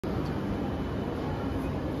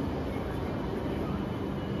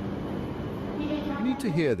You need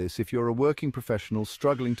to hear this if you're a working professional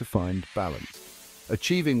struggling to find balance.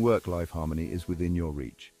 Achieving work-life harmony is within your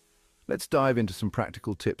reach. Let's dive into some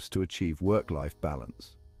practical tips to achieve work-life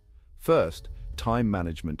balance. First, time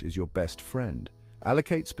management is your best friend.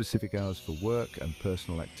 Allocate specific hours for work and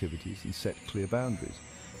personal activities and set clear boundaries.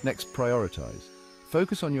 Next, prioritize.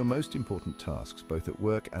 Focus on your most important tasks, both at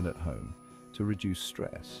work and at home, to reduce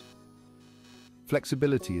stress.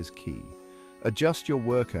 Flexibility is key. Adjust your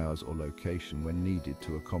work hours or location when needed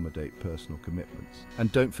to accommodate personal commitments.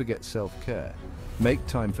 And don't forget self-care. Make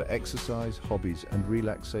time for exercise, hobbies, and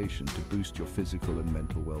relaxation to boost your physical and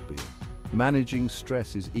mental well-being. Managing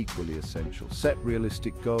stress is equally essential. Set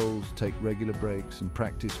realistic goals, take regular breaks, and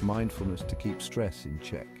practice mindfulness to keep stress in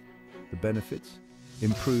check. The benefits?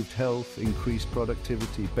 Improved health, increased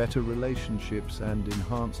productivity, better relationships, and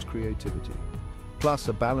enhanced creativity. Plus,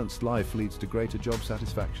 a balanced life leads to greater job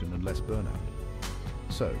satisfaction and less burnout.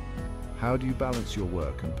 So, how do you balance your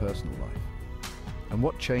work and personal life? And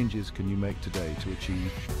what changes can you make today to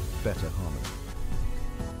achieve better harmony?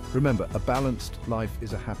 Remember, a balanced life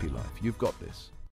is a happy life. You've got this.